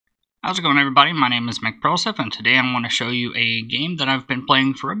How's it going, everybody? My name is McProseph, and today I want to show you a game that I've been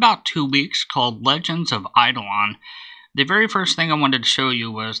playing for about 2 weeks called Legends of Idleon. The very first thing I wanted to show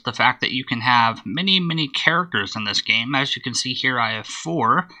you was the fact that you can have many characters in this game. As you can see here, I have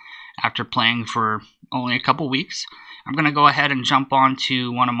 4 after playing for only a couple weeks. I'm going to go ahead and jump on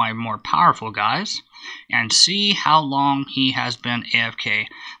to one of my more powerful guys and see how long he has been AFK.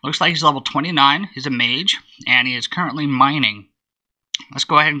 Looks like he's level 29. He's a mage, and he is currently mining. Let's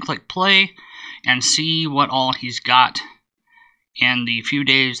go ahead and click play and see what all he's got in the few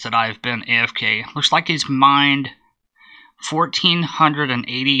days that I've been AFK. Looks like he's mined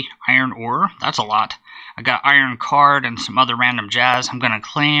 1,480 iron ore. That's a lot. I got iron card and some other random jazz I'm going to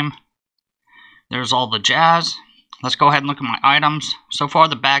claim. There's all the jazz. Let's go ahead and look at my items. So far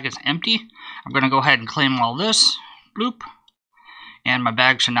the bag is empty. I'm going to go ahead and claim all this. Bloop. And my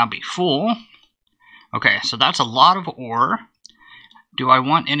bag should now be full. Okay, so that's a lot of ore. Do I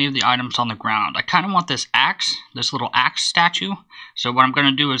want any of the items on the ground? I kind of want this axe, this little axe statue. So what I'm going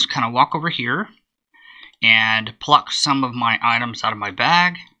to do is kind of walk over here and pluck some of my items out of my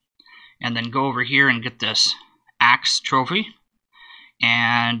bag. And then go over here and get this axe trophy.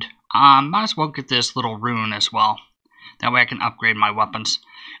 And I might as well get this little rune as well. That way I can upgrade my weapons.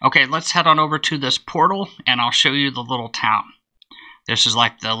 Okay, let's head on over to this portal and I'll show you the little town. This is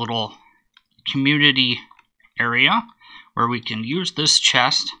like the little community area where we can use this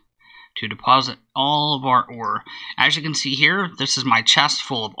chest to deposit all of our ore. As you can see here, this is my chest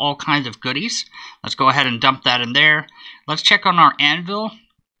full of all kinds of goodies. Let's go ahead and dump that in there. Let's check on our anvil.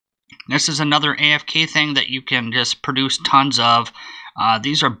 This is another AFK thing that you can just produce tons of.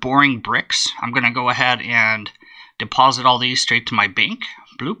 These are boring bricks. I'm going to go ahead and deposit all these straight to my bank.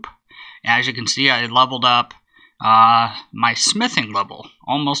 Bloop. As you can see, I leveled up my smithing level.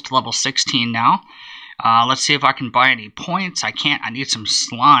 Almost level 16 now. Let's see if I can buy any points. I can't. I need some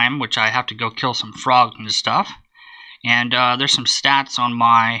slime, which I have to go kill some frogs and stuff. And there's some stats on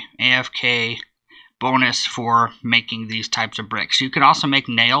my AFK bonus for making these types of bricks. You can also make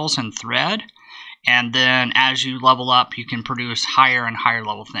nails and thread. And then as you level up, you can produce higher and higher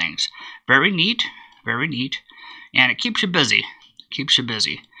level things. Very neat. Very neat. And it keeps you busy. Keeps you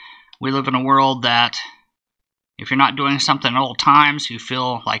busy. We live in a world that if you're not doing something at all times, you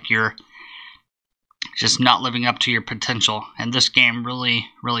feel like you're just not living up to your potential, and this game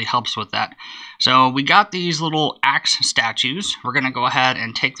really helps with that. So we got these little axe statues. We're going to go ahead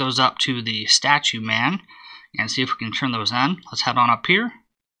and take those up to the statue man and see if we can turn those in. Let's head on up here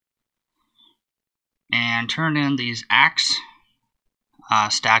and turn in these axe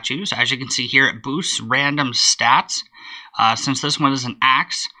statues. As you can see here, it boosts random stats. Since this one is an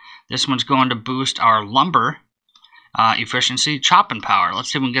axe, this one's going to boost our lumber efficiency, chopping power.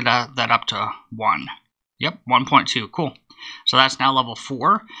 Let's see if we can get that up to 1. Yep, 1.2. Cool. So that's now level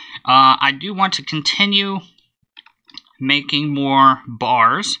 4. I do want to continue making more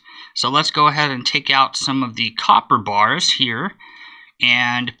bars. So let's go ahead and take out some of the copper bars here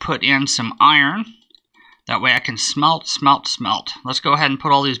and put in some iron. That way I can smelt. Let's go ahead and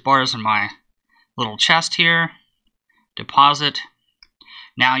put all these bars in my little chest here. Deposit.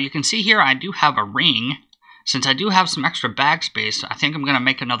 Now you can see here I do have a ring. Since I do have some extra bag space, I think I'm going to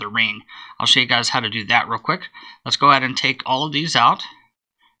make another ring. I'll show you guys how to do that real quick. Let's go ahead and take all of these out.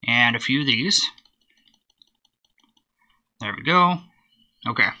 And a few of these. There we go.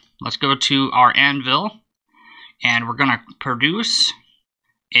 Okay, let's go to our anvil. And we're going to produce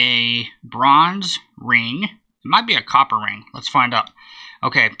a bronze ring. It might be a copper ring. Let's find out.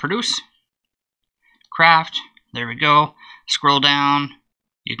 Okay, produce. Craft. There we go. Scroll down.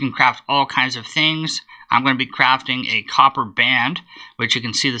 You can craft all kinds of things. I'm going to be crafting a copper band, which you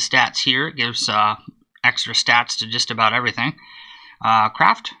can see the stats here. It gives extra stats to just about everything.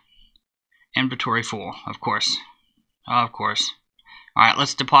 Craft. Inventory full, of course. Of course. Alright,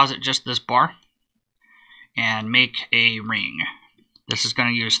 let's deposit just this bar and make a ring. This is going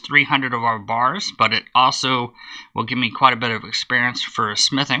to use 300 of our bars, but it also will give me quite a bit of experience for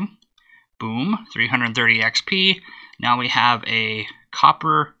smithing. Boom, 330 XP. Now we have a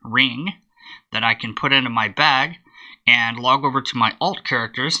copper ring that I can put into my bag and log over to my alt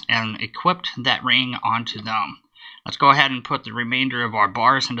characters and equip that ring onto them. Let's go ahead and put the remainder of our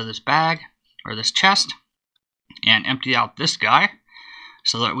bars into this bag or this chest and empty out this guy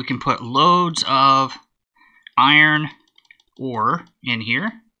so that we can put loads of iron ore in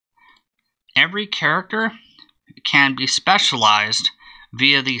here. Every character can be specialized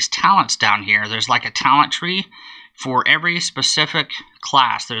via these talents down here. There's like a talent tree for every specific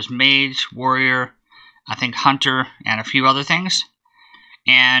class. There's mage, warrior, I think hunter, and a few other things.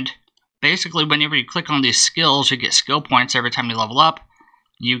 And basically, whenever you click on these skills, you get skill points every time you level up.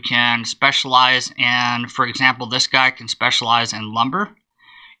 you can specialize in, for example, this guy can specialize in lumber,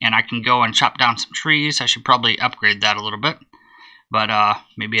 and I can go and chop down some trees. I should probably upgrade that a little bit, but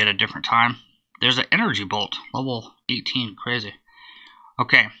maybe at a different time. There's an energy bolt, level 18, crazy.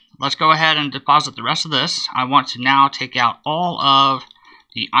 Okay, let's go ahead and deposit the rest of this. I want to now take out all of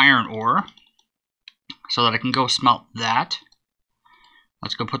the iron ore so that I can go smelt that.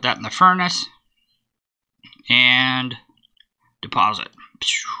 Let's go put that in the furnace and deposit.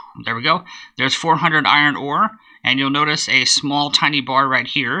 There we go. There's 400 iron ore, and you'll notice a small tiny bar right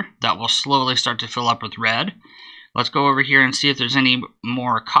here that will slowly start to fill up with red. Let's go over here and see if there's any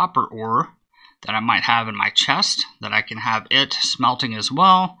more copper ore that I might have in my chest that I can have it smelting as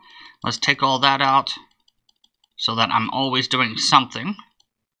well. Let's take all that out so that I'm always doing something.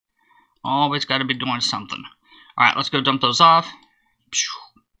 Always got to be doing something. Alright, let's go dump those off.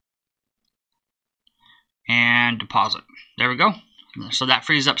 And deposit. There we go. So that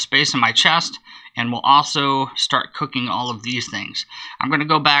frees up space in my chest, and we'll also start cooking all of these things. I'm going to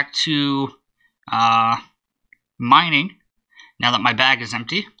go back to mining now that my bag is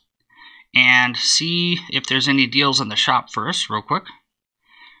empty, and see if there's any deals in the shop first, real quick.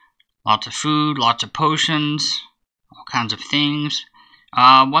 Lots of food, lots of potions, all kinds of things.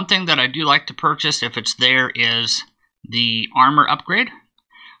 One thing that I do like to purchase if it's there is the armor upgrade.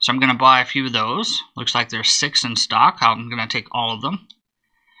 So I'm going to buy a few of those. Looks like there's 6 in stock. I'm going to take all of them.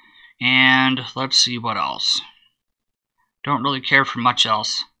 And let's see what else. Don't really care for much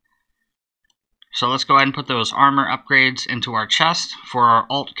else. So let's go ahead and put those armor upgrades into our chest for our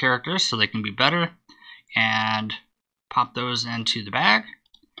alt characters so they can be better. And pop those into the bag.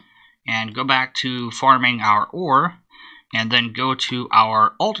 And go back to farming our ore. And then go to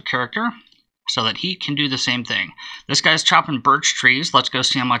our alt character so that he can do the same thing. This guy's chopping birch trees. Let's go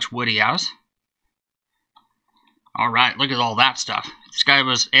see how much wood he has. Alright, look at all that stuff. This guy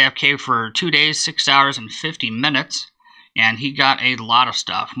was AFK for 2 days, 6 hours, and 50 minutes. And he got a lot of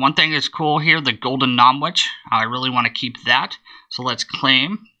stuff. One thing that's cool here, the golden nomwich. I really want to keep that. So let's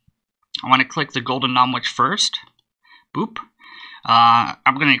claim. I want to click the golden nomwich first. Boop.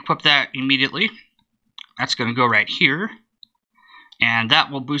 I'm going to equip that immediately. That's going to go right here. And that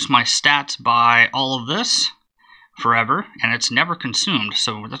will boost my stats by all of this forever. And it's never consumed,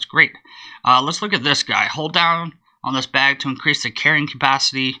 so that's great. Let's look at this guy. Hold down on this bag to increase the carrying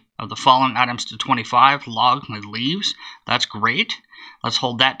capacity of the following items to 25. Log with leaves. That's great. Let's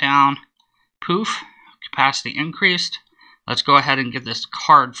hold that down. Poof. Capacity increased. Let's go ahead and get this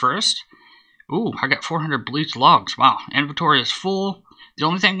card first. Ooh, I got 400 bleached logs. Wow. Inventory is full. The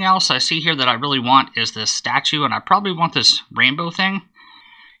only thing else I see here that I really want is this statue, and I probably want this rainbow thing.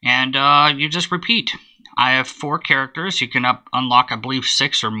 And you just repeat. I have 4 characters. You can unlock, I believe,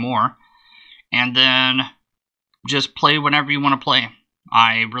 6 or more. And then just play whenever you want to play.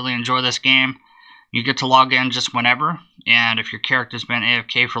 I really enjoy this game. You get to log in just whenever. And if your character's been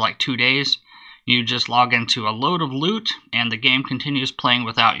AFK for like 2 days, you just log into a load of loot, and the game continues playing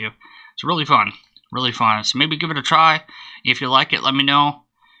without you. It's really fun. Really fun. So maybe give it a try. If you like it, let me know.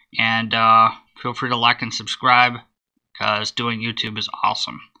 And feel free to like and subscribe, because doing YouTube is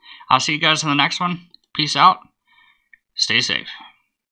awesome. I'll see you guys in the next one. Peace out. Stay safe.